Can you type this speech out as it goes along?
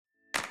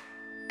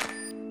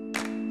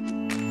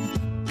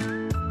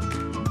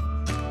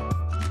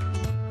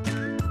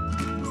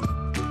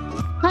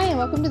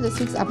welcome to this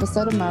week's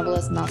episode of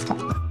Marvelous Mouse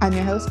Talk. I'm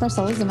your host,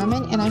 Marcella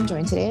Zimmerman, and I'm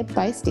joined today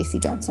by Stacy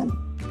Johnson.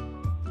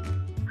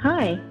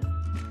 Hi.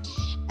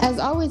 As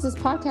always, this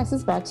podcast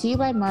is brought to you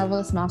by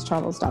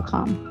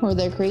MarvelousMouseTravels.com, where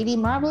they're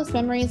creating marvelous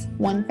memories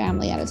one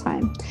family at a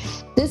time.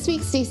 This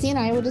week, Stacy and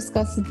I will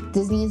discuss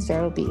Disney's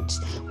Vero Beach,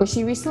 where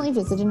she recently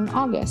visited in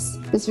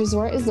August. This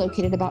resort is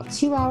located about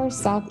 2 hours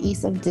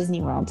southeast of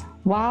Disney World.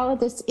 While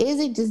this is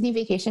a Disney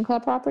Vacation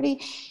Club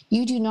property,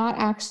 you do not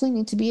actually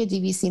need to be a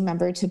DVC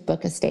member to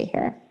book a stay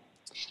here.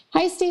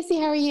 Hi, Stacy.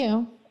 How are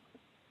you?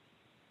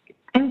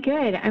 I'm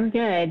good.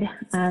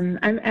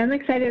 I'm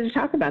excited to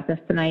talk about this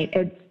tonight.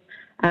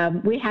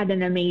 We had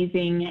an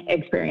amazing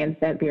experience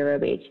at Vero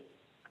Beach.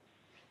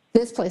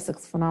 This place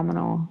looks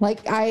phenomenal.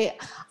 Like I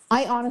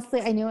honestly,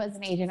 I knew as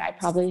an agent, I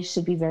probably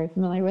should be very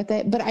familiar with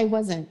it, but I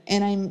wasn't.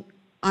 And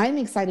I'm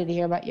excited to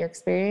hear about your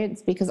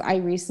experience because I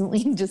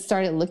recently just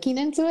started looking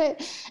into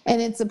it,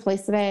 and it's a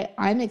place that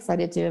I'm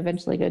excited to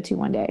eventually go to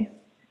one day.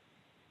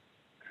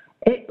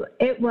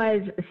 It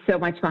was so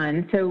much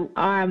fun. So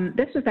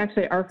this was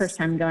actually our first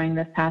time going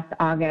this past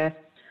August.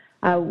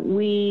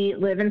 We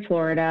live in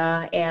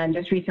Florida and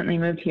just recently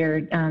moved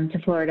here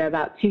to Florida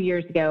about 2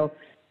 years ago.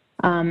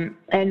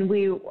 And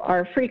we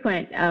are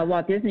frequent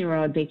Walt Disney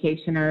World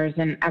vacationers,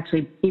 and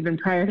actually even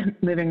prior to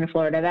moving to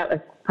Florida, that was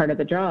part of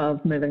the draw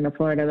of moving to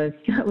Florida was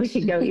we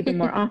could go even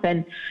more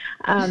often.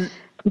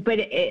 But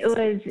it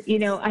was,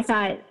 I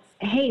thought,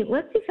 hey,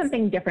 let's do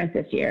something different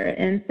this year.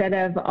 Instead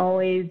of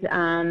always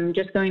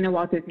just going to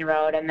Walt Disney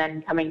World and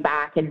then coming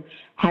back and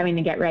having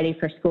to get ready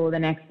for school the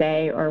next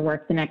day or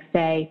work the next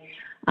day,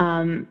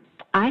 I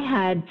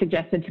had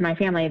suggested to my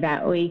family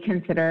that we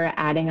consider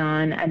adding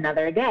on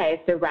another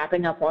day. So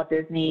wrapping up Walt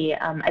Disney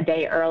a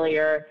day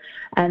earlier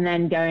and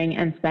then going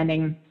and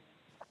spending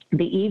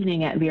the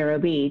evening at Vero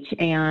Beach.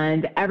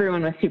 And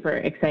everyone was super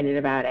excited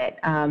about it.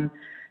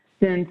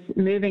 Since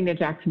moving to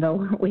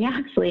Jacksonville, we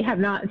actually have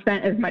not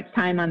spent as much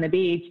time on the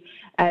beach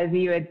as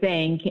you would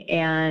think.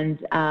 And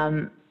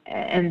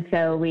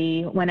so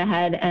we went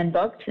ahead and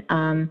booked.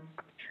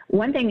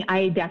 One thing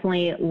I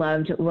definitely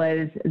loved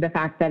was the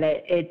fact that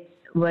it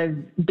was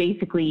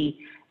basically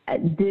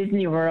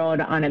Disney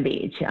World on a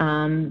beach.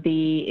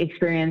 The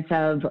experience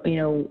of,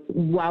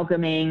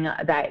 welcoming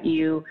that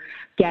you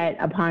get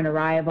upon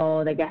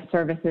arrival, the guest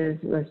services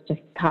was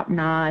just top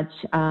notch.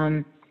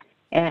 And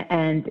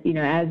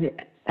as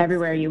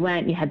everywhere you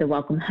went, you had the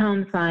welcome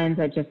home signs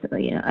that just,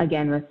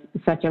 again, was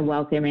such a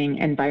welcoming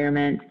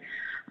environment.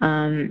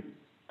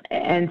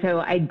 And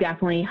so I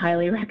definitely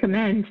highly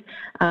recommend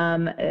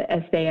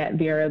a stay at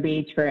Vero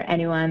Beach for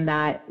anyone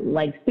that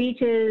likes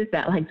beaches,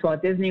 that likes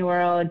Walt Disney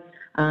World,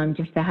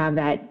 just to have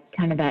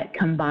that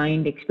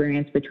combined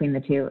experience between the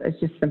two. It's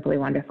just simply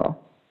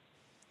wonderful.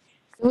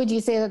 So would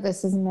you say that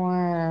this is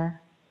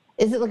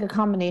is it like a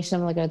combination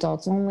of like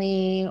adults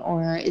only,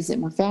 or is it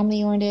more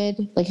family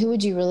oriented? Like, who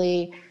would you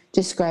really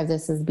describe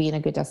this as being a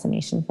good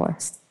destination for?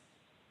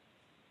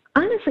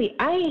 Honestly,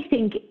 I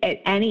think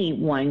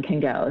anyone can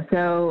go.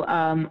 So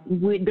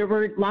there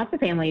were lots of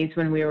families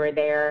when we were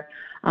there.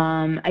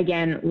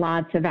 Again,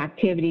 lots of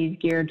activities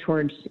geared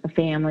towards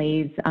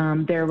families.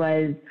 There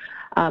was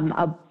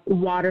a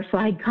water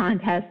slide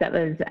contest that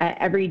was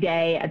every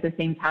day at the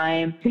same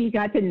time. So you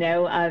got to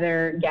know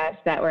other guests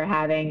that were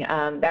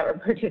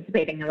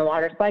participating in the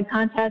water slide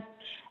contest.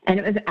 And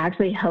it was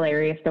actually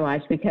hilarious to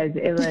watch because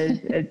it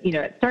was,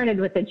 it started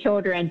with the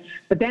children,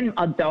 but then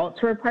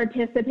adults were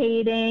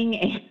participating.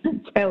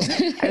 And so,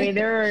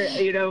 there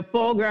were,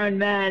 full-grown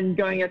men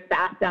going as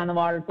fast down the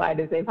water slide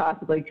as they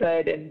possibly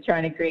could and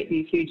trying to create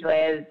these huge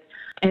waves.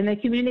 And the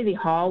community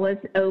hall was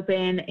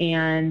open,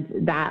 and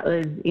that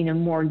was,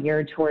 more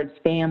geared towards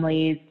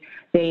families.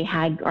 They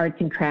had arts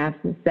and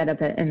crafts set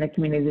up in the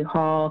community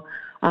hall.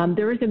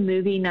 There was a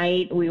movie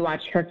night. We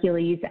watched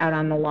Hercules out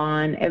on the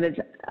lawn. It was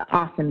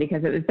awesome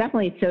because it was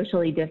definitely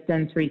socially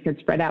distanced where you could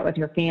spread out with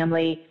your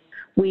family.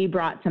 We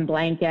brought some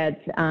blankets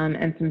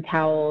and some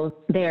towels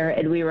there,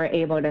 and we were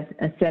able to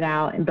sit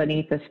out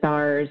beneath the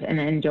stars and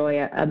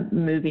enjoy a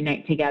movie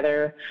night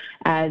together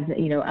as,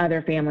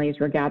 other families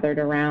were gathered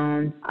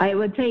around. I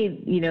would say,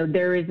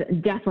 there is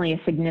definitely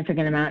a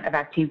significant amount of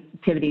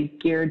activities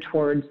geared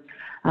towards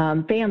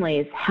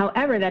families.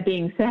 However, that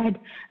being said,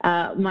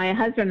 my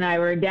husband and I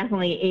were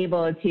definitely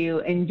able to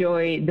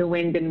enjoy the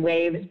Wind and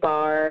Waves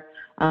bar.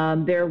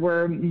 There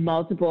were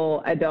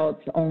multiple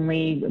adults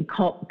only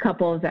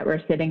couples that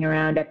were sitting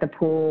around at the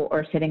pool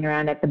or sitting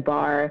around at the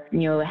bar,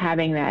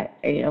 having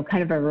that,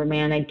 kind of a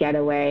romantic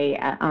getaway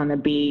on the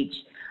beach.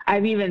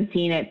 I've even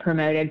seen it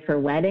promoted for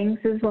weddings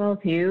as well,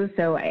 too.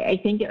 So I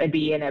think it would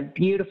be in a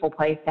beautiful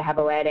place to have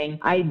a wedding.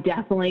 I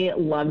definitely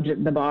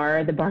loved the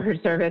bar. The bar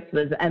service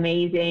was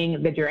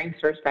amazing. The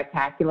drinks were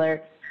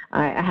spectacular.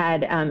 I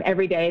had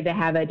every day they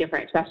have a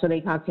different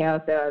specialty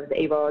cocktail, so I was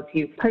able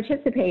to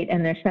participate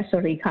in their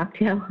specialty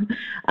cocktail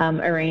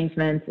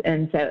arrangements.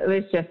 And so it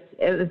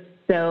was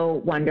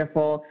so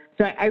wonderful.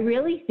 So I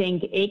really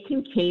think it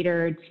can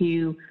cater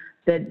to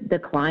the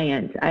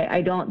client.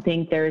 I don't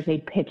think there's a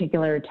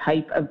particular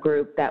type of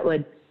group that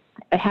would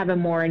have a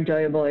more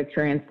enjoyable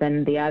experience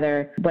than the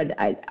other. But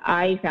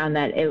I found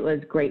that it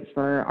was great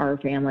for our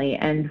family.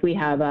 And we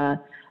have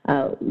a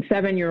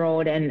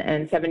 7-year-old and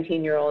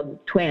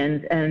 17-year-old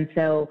twins. And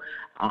so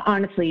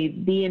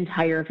honestly, the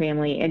entire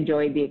family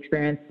enjoyed the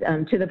experience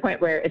to the point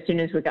where as soon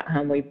as we got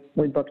home,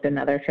 we booked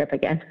another trip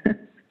again.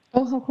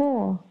 Oh, how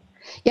cool.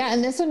 Yeah.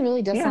 And this one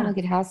really does sound like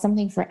it has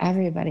something for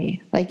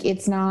everybody. Like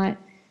it's not,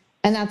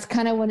 and that's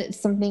kind of what it's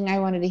something I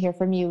wanted to hear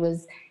from you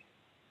was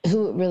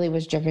who it really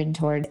was driven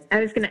toward. I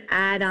was going to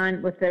add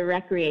on with the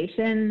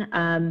recreation,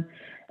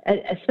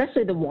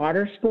 especially the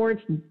water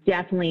sports,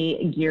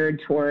 definitely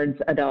geared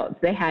towards adults.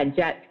 They had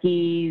jet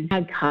skis,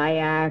 had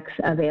kayaks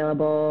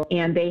available,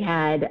 and they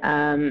had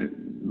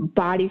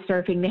body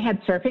surfing. They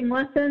had surfing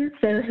lessons.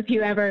 So if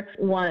you ever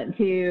want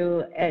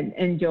to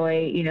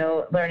enjoy,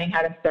 learning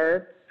how to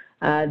surf,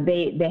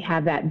 they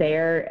have that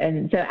there.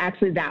 And so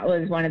actually that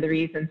was one of the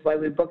reasons why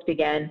we booked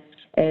again,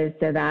 is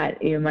so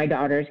that my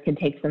daughters could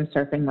take some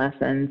surfing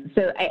lessons.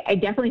 So I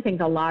definitely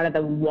think a lot of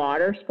the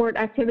water sport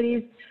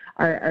activities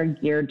are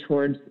geared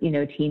towards,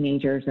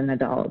 teenagers and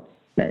adults.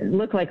 It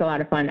looked like a lot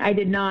of fun. I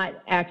did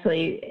not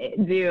actually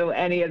do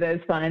any of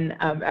those fun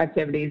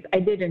activities. I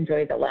did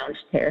enjoy the lounge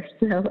chairs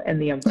and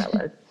the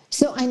umbrellas.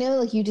 So I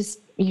know you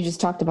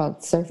just talked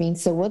about surfing.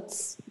 So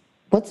what's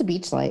the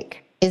beach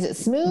like? Is it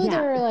smooth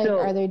or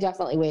are there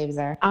definitely waves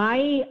there?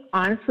 I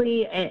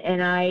honestly,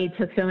 and I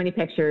took so many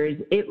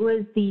pictures, it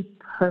was the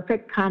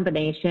perfect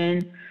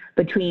combination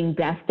between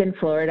Destin,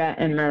 Florida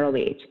and Myrtle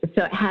Beach.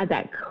 So it had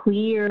that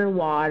clear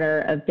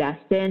water of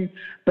Destin,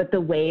 but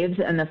the waves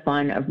and the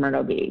fun of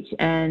Myrtle Beach.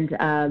 And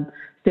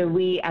so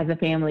we, as a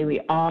family,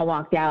 we all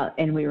walked out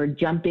and we were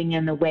jumping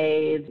in the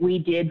waves. We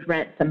did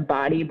rent some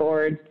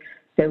bodyboards.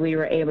 So we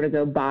were able to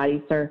go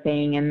body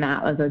surfing, and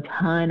that was a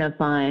ton of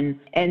fun.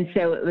 And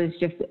so it was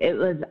just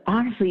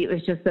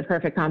the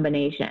perfect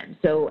combination.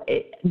 So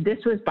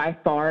this was by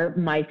far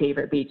my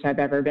favorite beach I've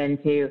ever been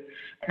to.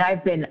 And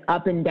I've been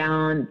up and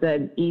down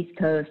the East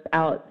Coast,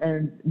 out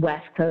and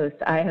West Coast.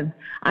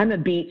 I'm a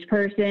beach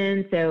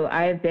person, so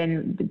I've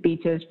been to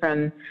beaches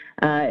from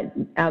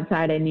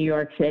outside of New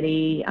York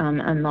City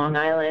on Long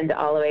Island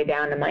all the way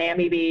down to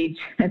Miami Beach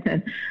and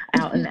then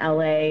out in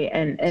LA.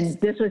 And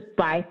this was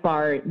by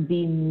far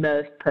the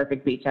most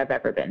perfect beach I've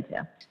ever been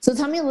to. So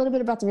tell me a little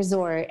bit about the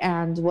resort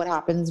and what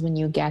happens when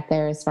you get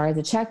there as far as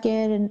the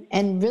check-in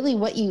and really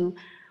what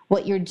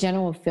your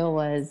general feel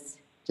was,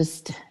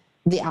 just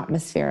the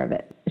atmosphere of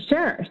it.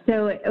 Sure.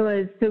 So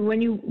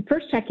when you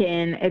first check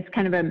in, it's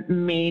kind of a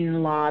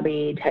main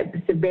lobby type.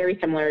 It's very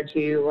similar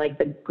to like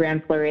the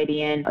Grand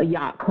Floridian, a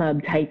yacht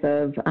club type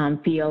of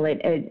feel.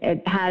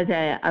 It has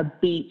a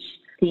beach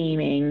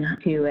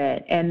theming to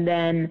it. And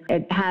then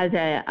it has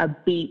a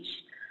beach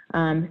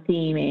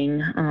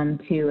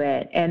theming to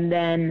it. And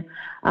then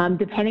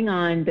depending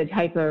on the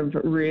type of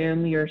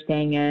room you're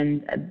staying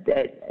in,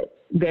 that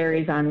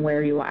varies on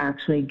where you will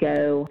actually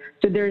go.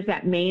 So there's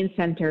that main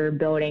center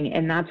building,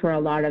 and that's where a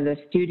lot of the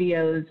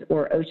studios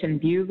or ocean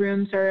view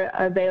rooms are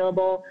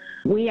available.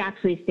 We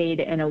actually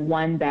stayed in a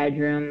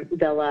 1-bedroom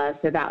villa,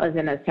 so that was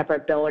in a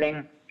separate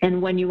building. And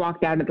when you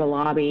walked out of the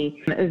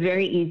lobby, it was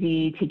very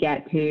easy to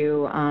get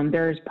to.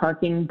 There's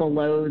parking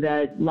below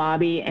the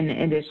lobby, in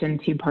addition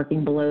to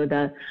parking below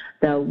the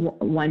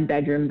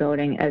 1-bedroom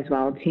building as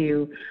well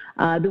too.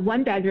 The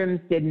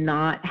 1-bedrooms did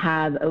not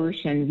have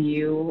ocean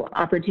view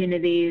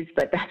opportunities,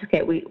 but that's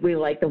okay. We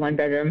like the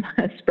 1-bedroom,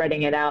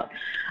 spreading it out.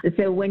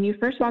 So when you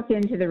first walked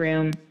into the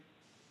room,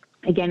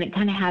 again, it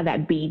kind of had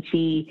that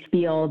beachy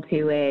feel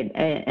to it,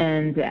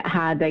 and it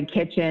had the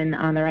kitchen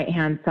on the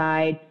right-hand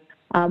side.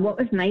 What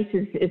was nice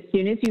is as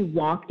soon as you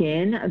walked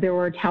in, there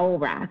were towel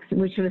racks,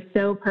 which was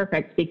so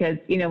perfect because,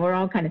 we're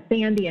all kind of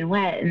sandy and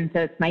wet. And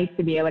so it's nice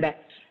to be able to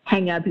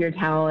hang up your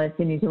towel as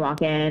soon as you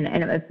walk in.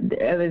 And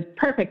it was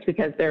perfect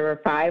because there were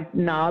 5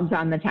 knobs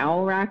on the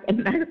towel rack,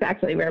 and that's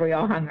actually where we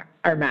all hung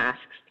our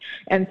masks.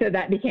 And so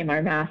that became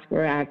our mask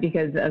rack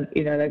because of,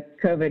 the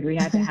COVID, we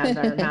had to have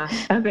our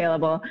masks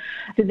available.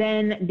 So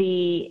then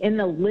in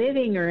the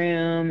living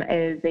room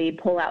is a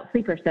pull-out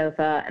sleeper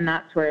sofa, and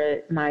that's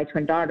where my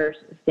twin daughters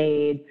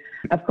stayed.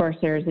 Of course,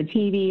 there's a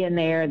TV in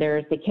there.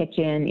 There's the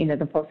kitchen,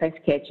 the full-size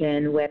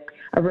kitchen with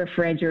a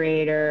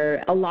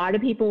refrigerator. A lot of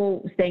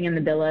people staying in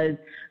the villas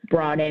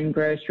brought in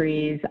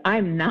groceries.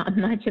 I'm not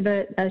much of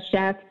a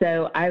chef,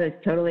 so I was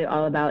totally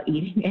all about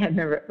eating in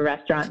the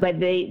restaurant. But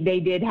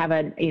they did have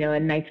a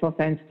nice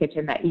full-size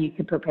kitchen that you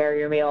could prepare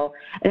your meal.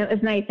 And it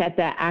was nice at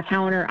the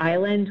counter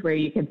island where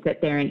you could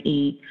sit there and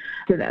eat.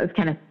 So that was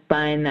kind of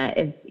fun that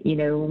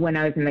when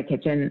I was in the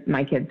kitchen,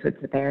 my kids would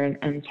sit there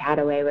and chat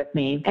away with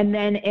me. And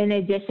then in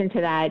addition to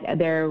that,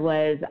 there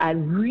was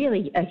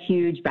a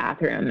huge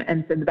bathroom.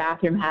 And so the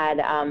bathroom had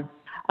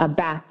a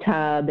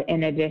bathtub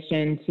in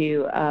addition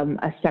to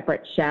a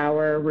separate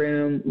shower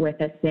room with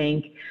a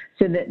sink.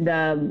 So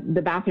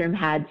the bathroom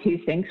had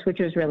 2 sinks, which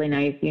was really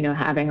nice,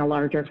 having a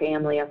larger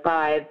family of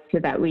 5 so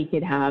that we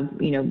could have,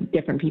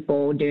 different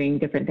people doing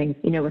different things,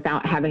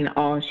 without having to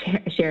all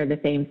share the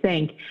same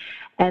sink.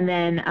 And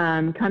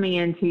then coming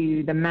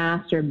into the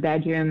master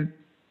bedroom,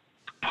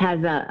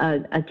 has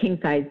a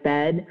king-size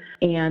bed,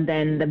 and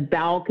then the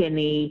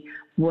balcony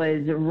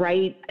was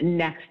right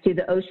next to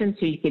the ocean,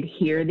 so you could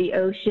hear the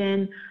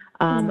ocean.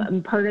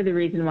 Part of the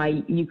reason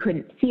why you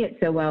couldn't see it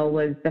so well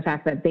was the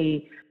fact that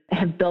they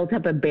have built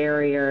up a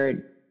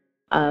barrier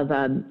of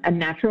a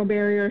natural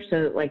barrier,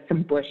 so like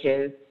some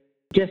bushes,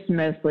 just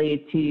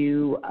mostly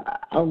to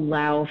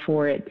allow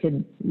for it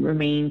to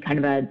remain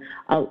kind of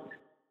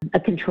a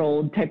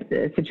controlled type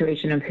of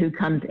situation of who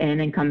comes in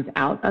and comes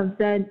out of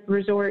the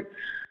resort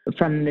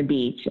from the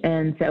beach.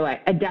 And so I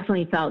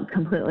definitely felt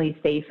completely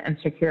safe and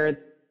secure.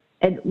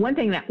 And one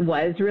thing that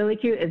was really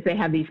cute is they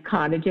have these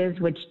cottages,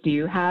 which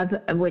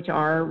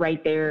are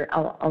right there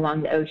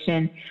along the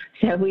ocean.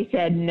 So we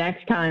said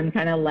next time,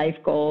 kind of life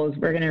goals,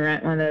 we're going to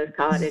rent one of those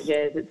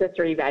cottages. It's a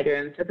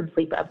 3-bedroom, so it can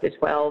sleep up to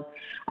 12.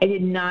 I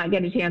did not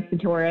get a chance to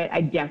tour it.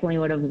 I definitely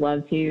would have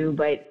loved to,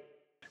 but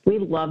we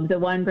loved the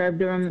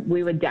 1-bedroom.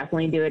 We would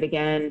definitely do it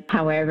again.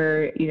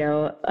 However,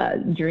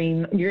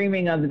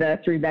 dreaming of the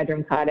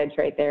 3-bedroom cottage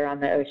right there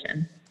on the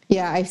ocean.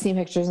 Yeah, I've seen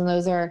pictures, and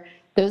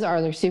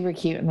they're super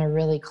cute, and they're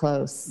really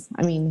close.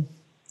 I mean,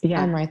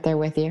 yeah. I'm right there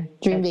with you.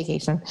 Dream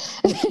vacation.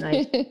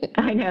 Nice.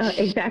 I know,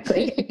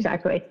 exactly.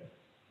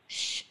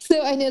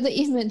 So I know that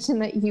you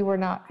mentioned that you were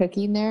not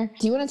cooking there.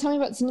 Do you want to tell me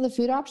about some of the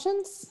food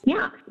options?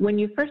 Yeah. When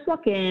you first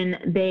walk in,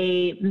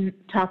 they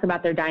talk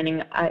about their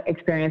dining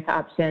experience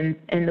options,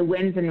 and the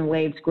Winds and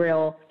Waves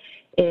Grill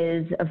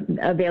is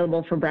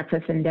available for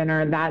breakfast and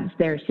dinner. That's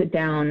their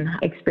sit-down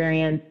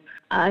experience.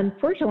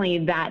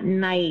 Unfortunately, that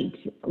night,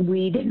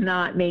 we did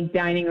not make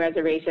dining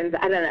reservations.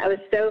 I don't know. I was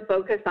so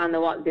focused on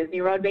the Walt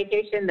Disney World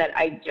vacation that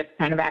I just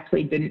kind of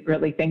actually didn't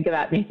really think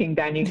about making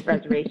dining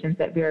reservations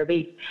at Vero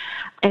Beach.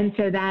 And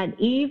so that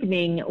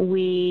evening,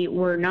 we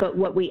were not, but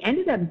what we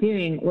ended up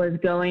doing was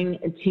going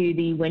to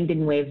the Wind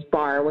and Waves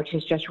bar, which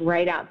is just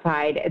right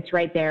outside. It's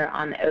right there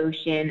on the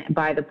ocean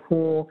by the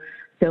pool.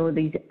 So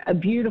these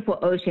beautiful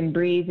ocean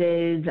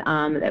breezes,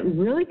 that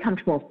really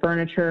comfortable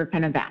furniture,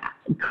 kind of that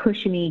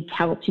cushiony,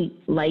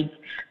 couchy-like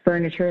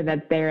furniture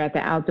that's there at the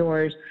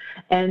outdoors.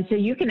 And so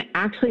you can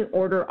actually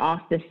order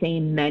off the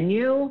same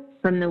menu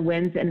from the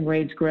Winds and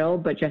Waves Grill,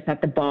 but just at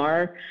the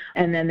bar,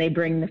 and then they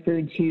bring the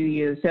food to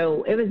you.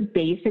 So it was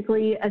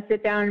basically a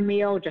sit-down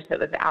meal, just it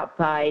was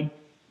outside.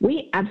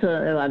 We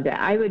absolutely loved it.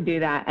 I would do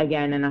that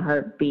again in a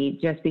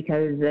heartbeat just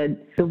because the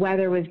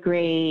weather was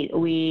great.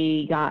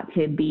 We got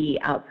to be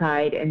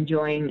outside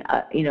enjoying,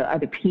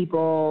 other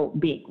people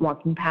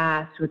walking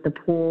past with the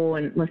pool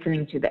and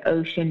listening to the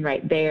ocean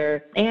right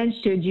there. And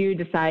should you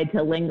decide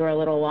to linger a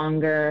little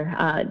longer,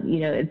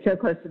 it's so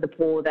close to the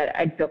pool that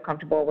I'd feel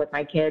comfortable with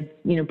my kids,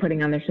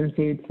 putting on their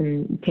swimsuits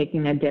and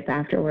taking a dip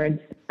afterwards.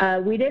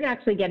 We did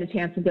actually get a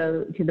chance to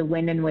go to the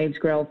Wind and Waves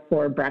Grill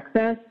for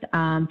breakfast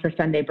for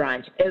Sunday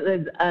brunch. It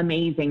was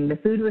amazing. The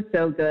food was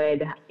so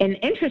good. And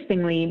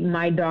interestingly,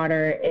 my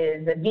daughter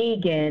is a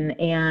vegan,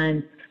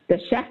 and the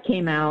chef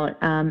came out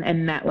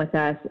and met with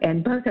us,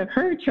 and both of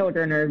her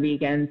children are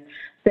vegans.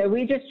 So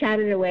we just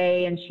chatted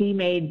away, and she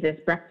made this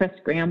breakfast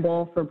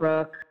scramble for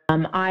Brooke.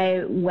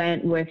 I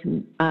went with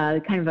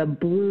kind of a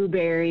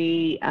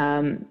blueberry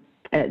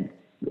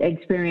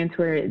experience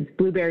where it's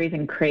blueberries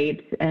and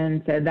crepes,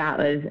 and so that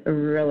was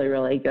really,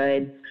 really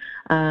good.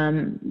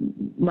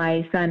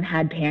 My son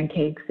had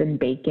pancakes and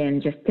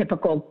bacon, just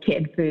typical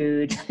kid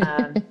food.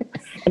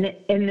 And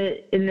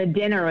the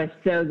dinner was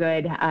so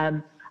good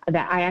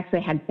that I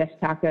actually had fish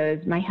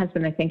tacos. My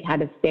husband, I think,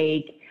 had a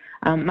steak.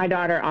 My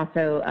daughter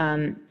also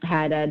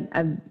had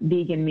a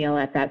vegan meal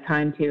at that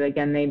time, too.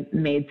 Again, they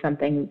made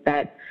something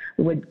that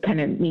would kind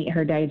of meet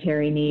her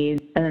dietary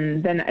needs.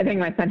 And then I think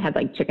my son had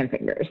like chicken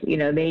fingers.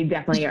 They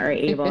definitely are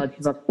able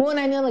to. Well, and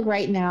I know like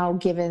right now,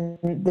 given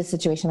the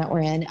situation that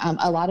we're in,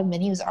 a lot of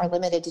menus are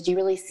limited. Did you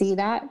really see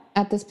that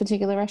at this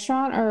particular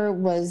restaurant, or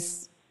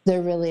was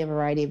there really a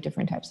variety of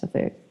different types of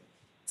food?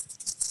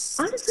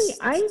 Honestly,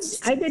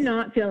 I did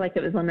not feel like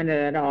it was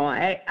limited at all.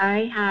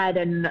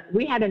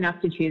 We had enough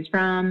to choose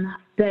from.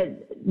 The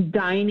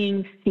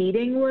dining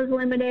seating was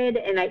limited,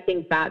 and I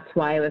think that's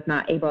why I was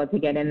not able to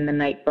get in the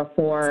night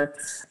before.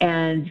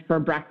 And for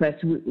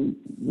breakfast,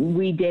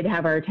 we did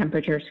have our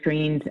temperature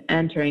screens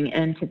entering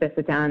into the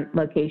sit-down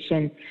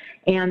location,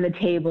 and the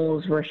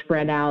tables were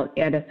spread out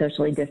at a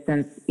socially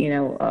distanced,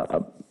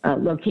 a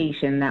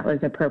location that was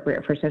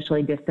appropriate for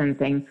socially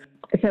distancing.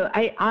 So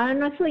I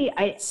honestly,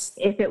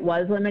 if it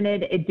was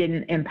limited, it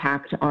didn't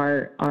impact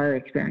our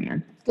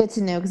experience. Good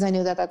to know, because I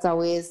know that that's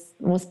always,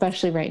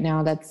 especially right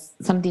now, that's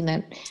something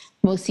that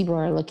most people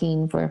are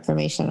looking for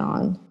information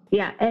on.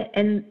 Yeah,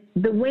 and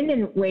the Wind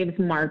and Waves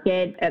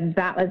Market,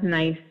 that was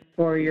nice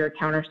for your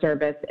counter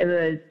service. It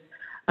was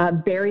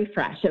very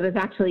fresh. It was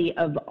actually,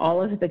 of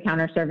all of the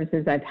counter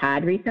services I've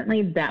had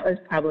recently, that was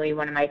probably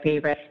one of my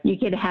favorites. You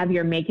could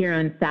make your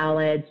own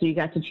salads. You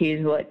got to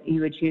choose what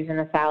you would choose in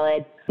a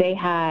salad. They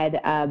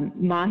had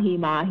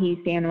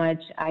mahi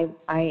sandwich.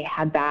 I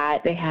had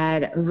that. They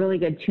had a really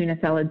good tuna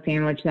salad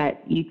sandwich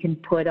that you can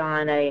put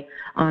on a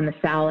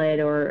salad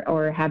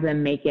or have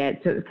them make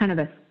it. So it was kind of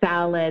a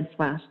salad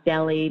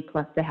 /deli,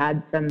 plus they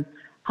had some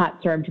hot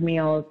served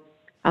meals.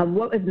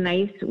 What was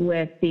nice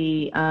with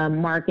the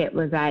market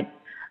was that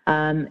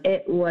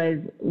it was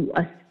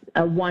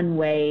a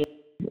one-way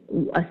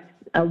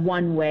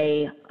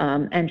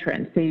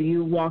entrance. So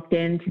you walked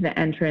into the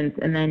entrance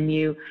and then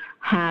you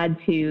had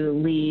to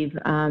leave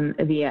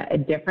via a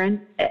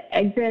different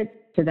exit,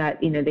 so that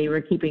they were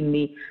keeping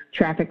the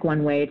traffic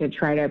one way to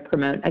try to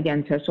promote,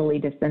 again, socially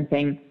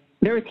distancing.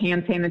 There was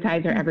hand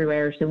sanitizer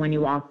everywhere, so when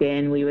you walked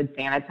in, we would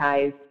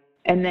sanitize.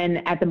 And then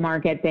at the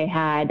market, they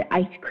had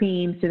ice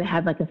cream, so they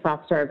had like a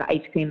soft serve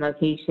ice cream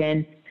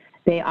location.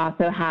 They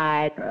also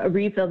had a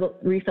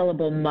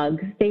refillable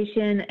mug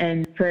station.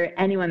 And for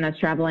anyone that's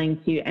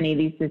traveling to any of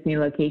these Disney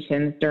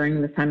locations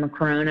during this time of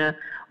Corona,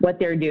 what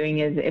they're doing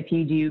is if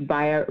you do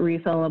buy a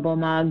refillable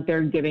mug,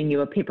 they're giving you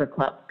a paper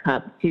cup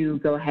to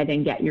go ahead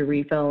and get your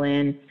refill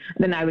in.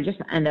 Then I would just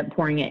end up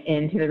pouring it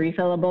into the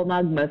refillable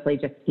mug, mostly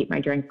just to keep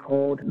my drink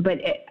cold. But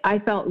I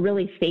felt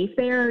really safe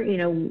there,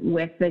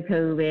 with the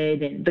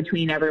COVID and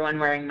between everyone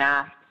wearing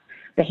masks,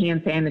 the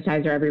hand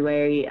sanitizer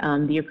everywhere,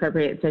 the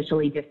appropriate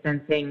socially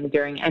distancing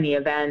during any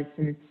events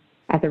and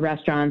at the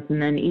restaurants.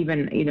 And then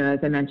even, as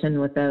I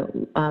mentioned with the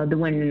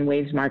Wind and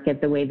Waves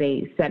Market, the way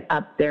they set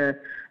up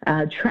their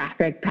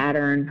traffic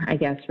pattern, I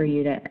guess, for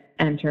you to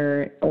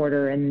enter,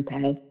 order, and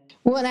pay.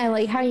 Well, and I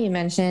like how you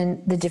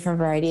mentioned the different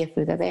variety of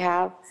food that they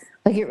have.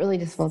 Like, it really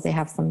just feels they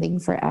have something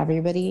for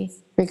everybody,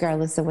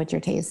 regardless of what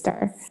your tastes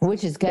are,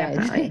 which is good.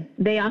 Definitely.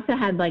 They also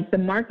had, the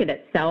market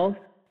itself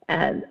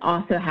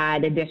also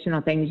had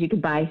additional things. You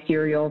could buy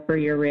cereal for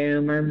your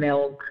room or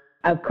milk.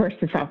 Of course,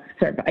 the soft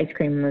serve ice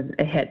cream was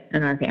a hit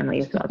in our family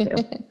as well, too.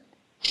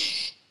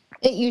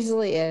 It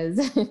usually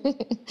is.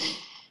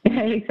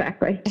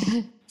 Exactly.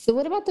 So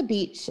what about the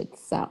beach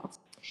itself?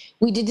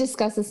 We did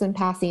discuss this in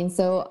passing.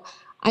 So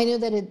I know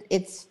that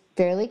it's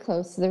fairly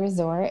close to the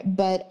resort,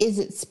 but is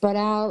it spread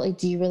out? Like,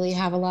 do you really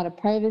have a lot of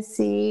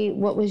privacy?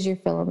 What was your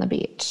feel on the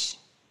beach?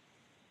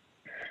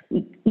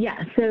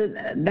 Yeah, so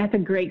that's a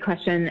great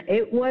question.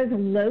 It was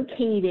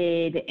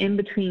located in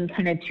between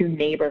kind of two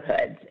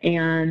neighborhoods.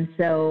 And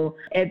so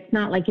it's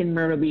not like in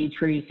Myrtle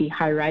Beach where you see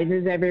high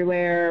rises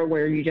everywhere,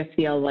 where you just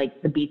feel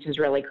like the beach is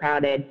really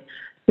crowded.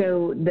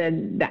 So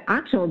the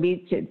actual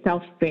beach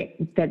itself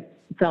that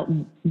felt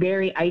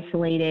very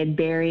isolated,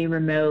 very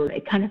remote.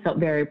 It kind of felt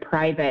very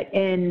private.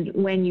 And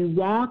when you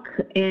walk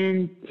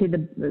into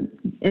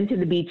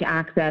the beach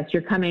access,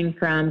 you're coming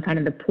from kind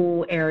of the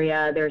pool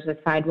area. There's a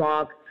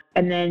sidewalk.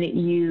 And then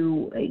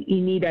you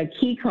need a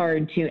key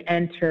card to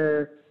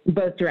enter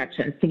both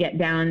directions, to get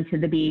down to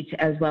the beach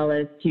as well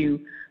as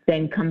to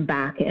then come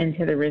back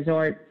into the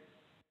resort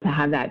to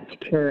have that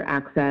secure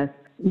access.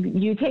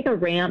 You take a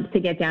ramp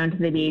to get down to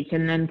the beach,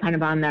 and then kind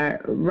of on the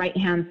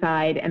right-hand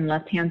side and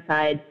left-hand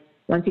side,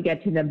 once you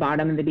get to the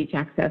bottom of the beach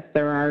access,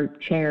 there are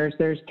chairs.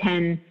 There's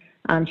 10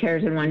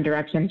 chairs in one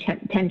direction,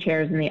 10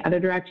 chairs in the other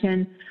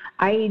direction.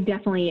 I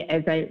definitely,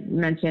 as I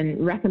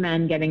mentioned,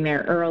 recommend getting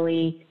there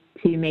early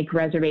to make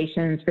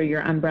reservations for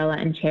your umbrella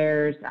and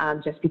chairs,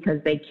 just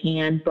because they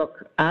can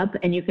book up,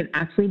 and you can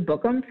actually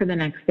book them for the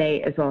next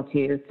day as well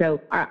too.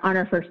 So on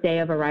our first day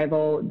of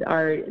arrival,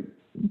 our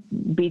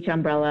beach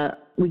umbrella,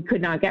 we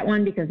could not get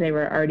one because they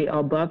were already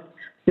all booked.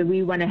 So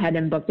we went ahead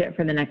and booked it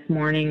for the next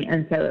morning.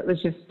 And so it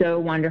was just so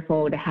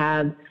wonderful to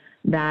have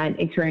that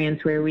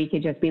experience where we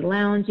could just be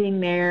lounging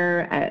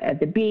there at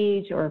the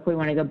beach, or if we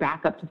want to go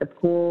back up to the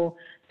pool.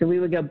 So we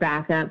would go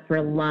back up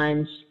for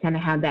lunch, kind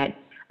of have that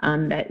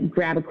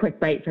grab a quick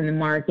bite from the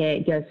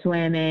market, go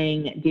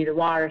swimming, do the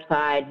water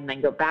slide, and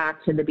then go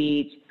back to the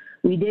beach.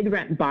 We did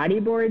rent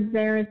bodyboards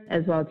there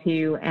as well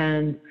too,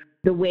 and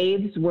the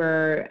waves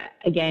were,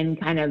 again,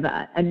 kind of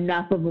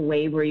enough of a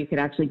wave where you could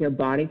actually go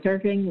body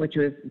surfing, which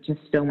was just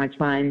so much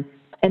fun.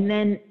 And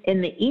then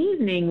in the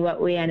evening,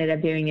 what we ended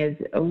up doing is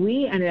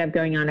we ended up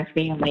going on a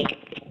family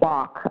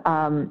walk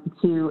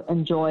to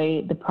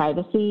enjoy the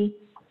privacy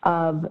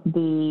of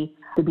the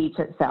beach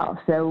itself.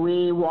 So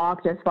we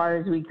walked as far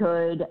as we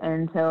could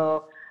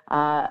until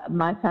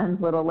my son's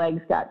little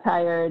legs got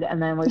tired,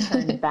 and then we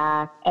turned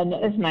back. And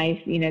it was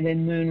nice, the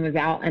moon was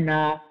out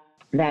enough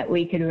that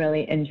we could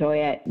really enjoy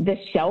it. The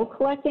shell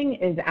collecting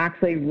is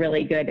actually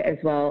really good as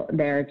well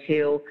there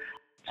too,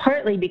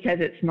 partly because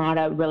it's not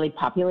a really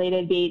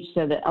populated beach,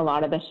 so that a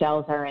lot of the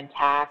shells are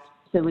intact.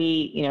 So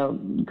we,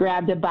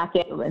 grabbed a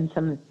bucket and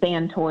some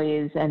sand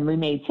toys, and we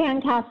made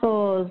sand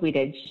castles. We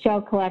did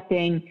shell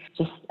collecting.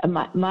 Just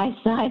my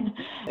son,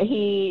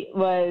 he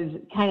was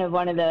kind of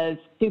one of those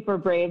super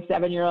brave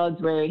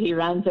 7-year-olds where he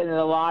runs into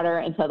the water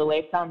until the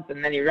wave comes,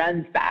 and then he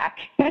runs back.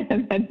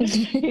 And then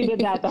he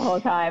did that the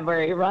whole time,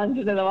 where he runs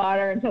into the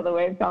water until the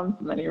wave comes,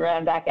 and then he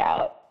ran back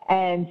out.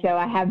 And so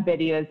I have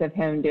videos of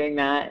him doing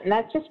that, and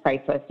that's just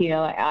priceless. He's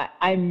never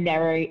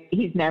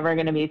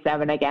going to be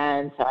 7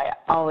 again, so I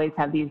always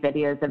have these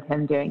videos of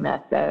him doing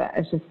this. So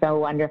it's just so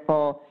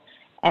wonderful.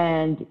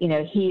 And,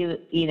 he,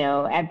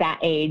 at that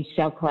age,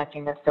 shell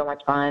collecting was so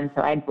much fun.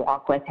 So I'd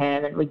walk with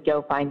him and we'd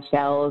go find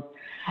shells.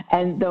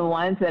 And the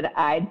ones that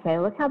I'd say,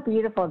 look how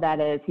beautiful that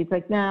is. He's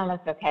like, no,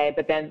 that's okay.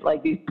 But then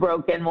like these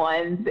broken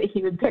ones that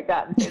he would pick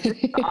up and say,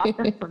 this is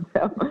awesome.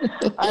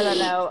 So I don't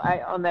know.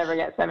 I'll never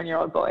get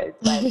 7-year-old boys.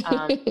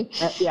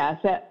 But yeah,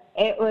 so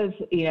it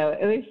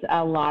was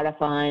a lot of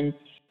fun.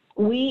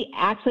 We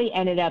actually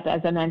ended up,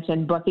 as I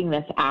mentioned, booking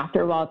this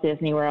after Walt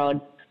Disney World.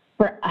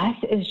 For us,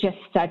 it's just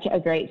such a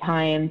great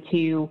time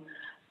to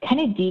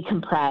kind of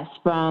decompress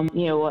from,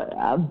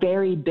 a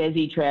very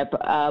busy trip.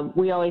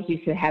 We always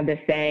used to have this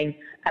saying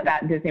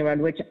about Disney World,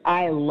 which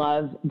I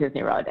love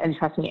Disney World. And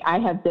trust me, I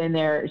have been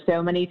there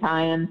so many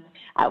times.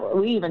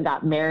 We even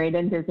got married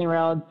in Disney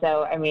World.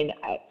 So, I mean,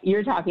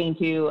 you're talking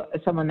to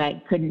someone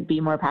that couldn't be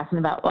more passionate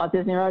about Walt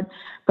Disney World.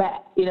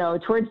 But,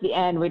 towards the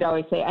end, we'd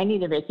always say, I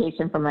need a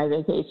vacation from my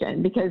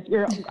vacation, because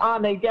you're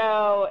on the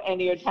go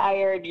and you're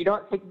tired. You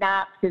don't take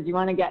naps because you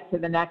want to get to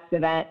the next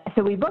event.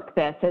 So we booked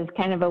this as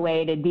kind of a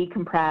way to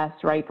decompress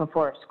right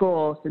before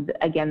school. So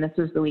again, this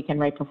was the weekend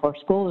right before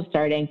school was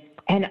starting.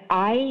 And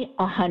I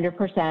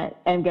 100%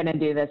 am going to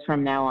do this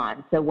from now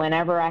on. So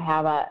whenever I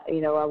have a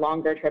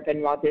longer trip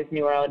in Walt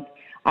Disney World,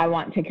 I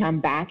want to come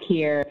back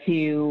here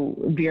to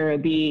Vero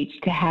Beach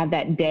to have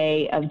that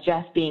day of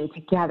just being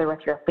together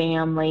with your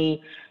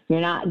family. You're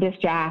not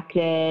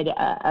distracted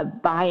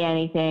by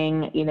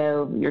anything.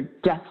 You're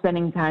just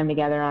spending time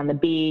together on the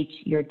beach.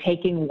 You're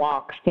taking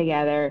walks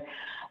together.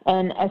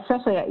 And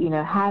especially,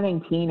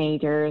 having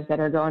teenagers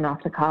that are going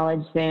off to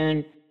college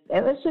soon,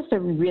 it was just a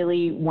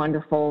really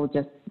wonderful,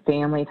 just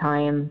family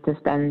time to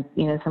spend,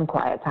 some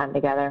quiet time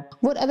together.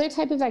 What other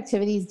type of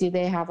activities do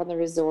they have on the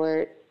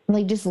resort?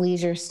 Like just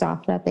leisure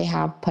stuff that they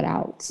have put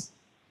out?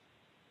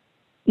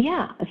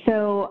 Yeah,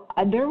 so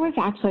there was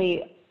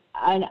actually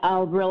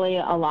really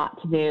a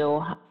lot to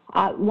do.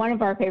 One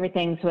of our favorite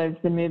things was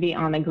the movie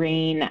On the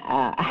Green,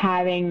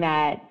 having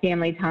that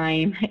family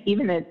time.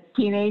 Even the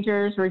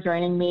teenagers were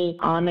joining me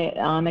on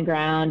the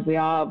ground. We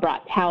all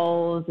brought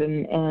towels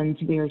and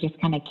we were just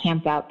kind of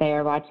camped out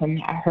there watching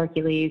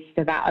Hercules.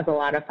 So that was a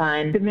lot of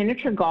fun. The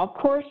miniature golf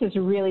course is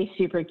really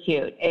super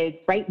cute. It's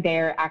right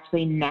there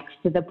actually next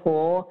to the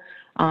pool.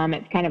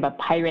 It's kind of a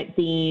pirate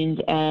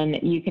themed, and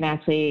you can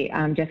actually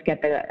just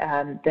get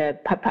the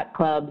putt-putt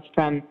clubs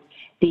from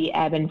the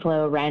Ebb and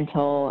Flow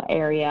rental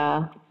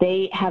area.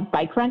 They have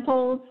bike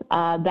rentals.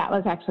 That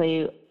was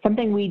actually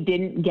something we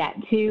didn't get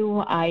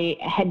to. I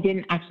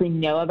didn't actually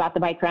know about the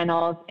bike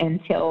rentals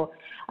until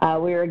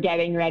we were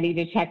getting ready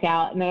to check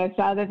out, and then I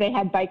saw that they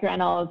had bike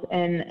rentals,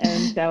 and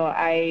so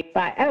I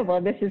thought, oh,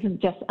 well, this is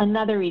just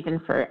another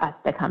reason for us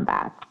to come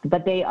back.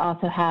 But they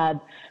also have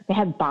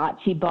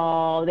bocce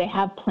ball. They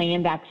have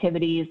planned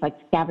activities like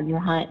scavenger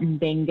hunt and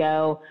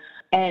bingo.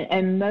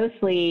 And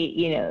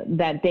mostly,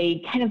 that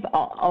they kind of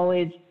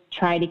always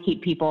try to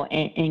keep people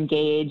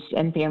engaged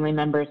and family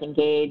members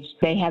engaged.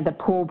 They had the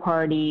pool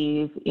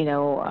parties,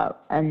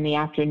 in the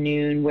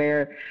afternoon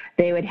where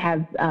they would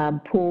have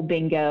pool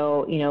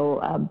bingo,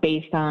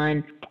 based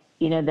on,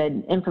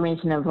 the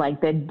information of like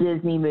the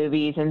Disney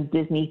movies and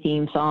Disney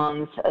theme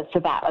songs. So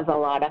that was a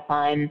lot of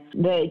fun.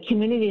 The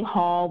community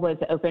hall was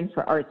open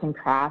for arts and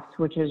crafts,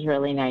 which was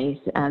really nice.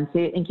 So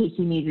in case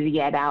you needed to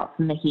get out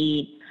from the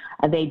heat,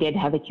 they did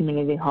have a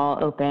community hall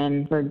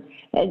open.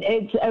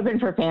 It's open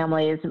for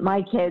families.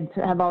 My kids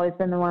have always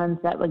been the ones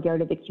that would go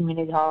to the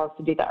community halls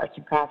to do the arts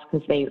and crafts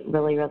because they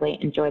really, really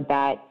enjoyed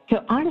that.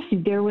 So honestly,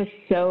 there was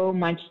so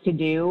much to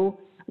do.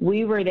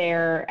 We were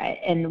there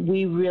and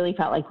we really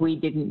felt like we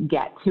didn't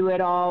get to it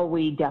all.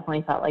 We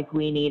definitely felt like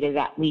we needed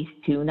at least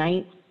 2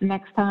 nights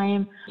next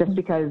time, just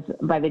because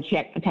by the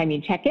time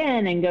you check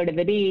in and go to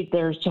the beach,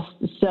 there's just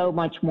so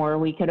much more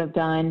we could have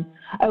done.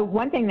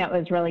 One thing that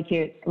was really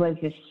cute was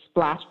this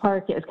splash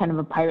park. It was kind of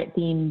a pirate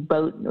themed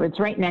boat. It's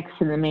right next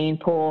to the main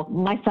pool.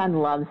 My son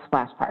loves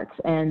splash parks,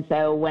 and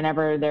so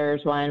whenever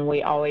there's one,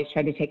 we always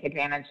try to take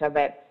advantage of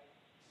it.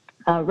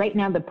 Right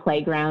now, the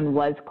playground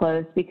was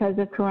closed because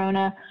of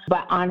Corona,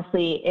 but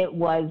honestly, it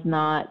was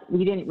not,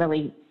 we didn't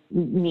really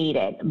need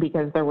it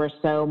because there were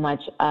so much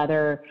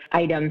other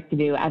items to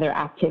do, other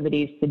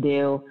activities to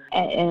do.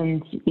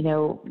 And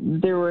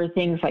there were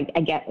things like,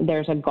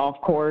 there's a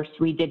golf course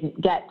we didn't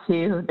get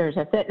to. There's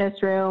a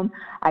fitness room.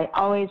 I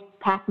always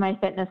pack my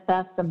fitness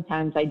stuff.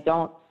 Sometimes I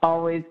don't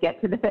always get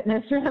to the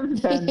fitness room.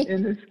 So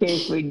in this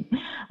case, we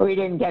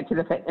didn't get to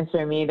the fitness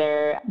room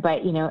either.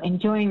 But,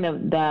 enjoying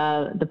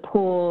the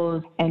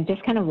pools and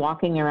just kind of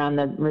walking around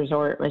the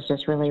resort was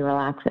just really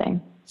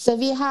relaxing. So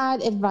if you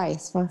had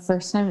advice for a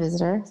first-time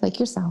visitor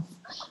like yourself,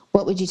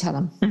 what would you tell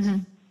them? Mm-hmm.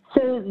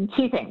 So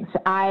 2 things.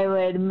 I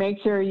would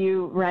make sure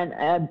you rent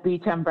a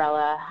beach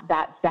umbrella.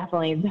 That's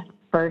definitely the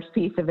first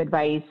piece of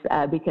advice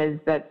because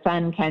the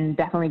sun can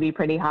definitely be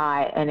pretty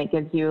hot, and it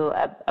gives you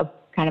a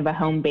kind of a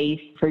home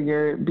base for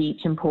your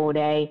beach and pool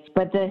day.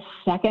 But the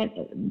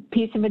second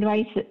piece of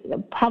advice,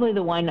 probably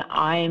the one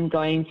I'm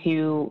going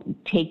to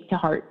take to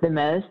heart the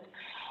most,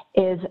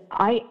 is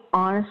I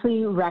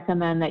honestly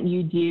recommend that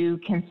you do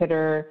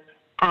consider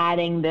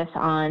adding this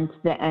on to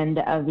the end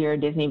of your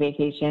Disney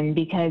vacation,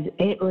 because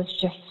it was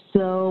just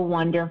so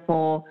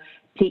wonderful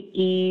to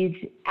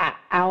ease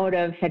out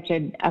of such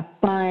a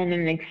fun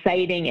and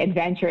exciting,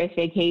 adventurous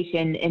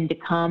vacation and to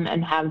come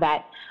and have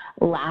that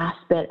last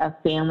bit of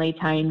family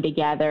time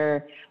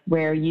together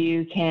where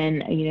you can,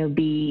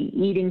 be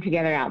eating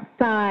together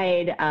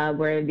outside,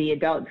 where the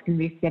adults can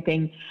be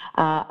sipping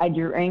a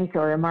drink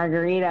or a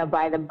margarita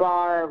by the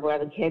bar, where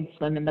the kids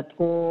swim in the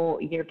pool,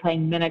 you're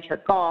playing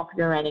miniature golf,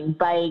 you're riding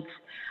bikes,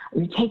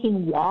 you're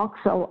taking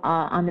walks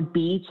on the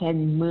beach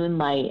in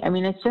moonlight. I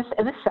mean, it was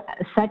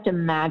such a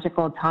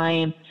magical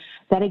time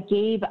that it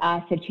gave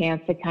us a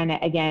chance to kind of,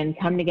 again,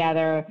 come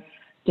together,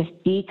 just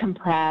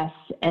decompress,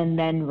 and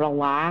then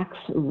relax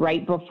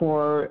right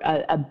before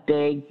a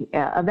big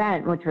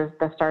event, which was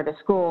the start of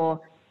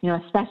school,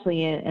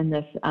 especially in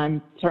this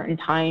uncertain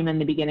time in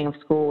the beginning of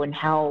school, and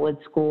how would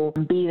school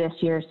be this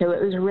year. So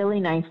it was really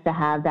nice to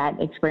have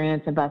that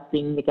experience of us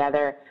being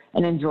together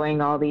and enjoying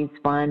all these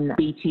fun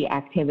beachy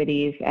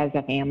activities as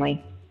a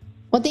family.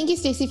 Well, thank you,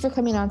 Stacy, for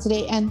coming on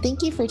today, and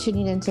thank you for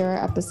tuning into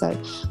our episode.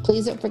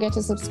 Please don't forget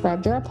to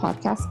subscribe to our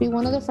podcast. Be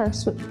one of the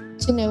first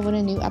to know when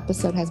a new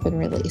episode has been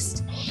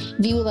released.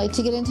 If you would like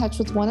to get in touch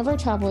with one of our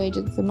travel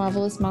agents, the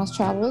Marvelous Mouse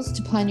Travels,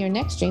 to plan your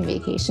next dream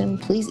vacation,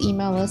 please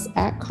email us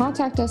at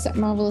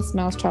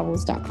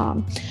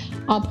contactus@marvelousmousetravels.com.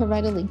 I'll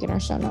provide a link in our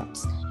show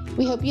notes.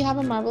 We hope you have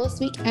a marvelous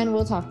week, and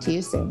we'll talk to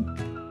you soon.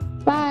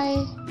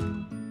 Bye.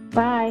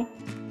 Bye.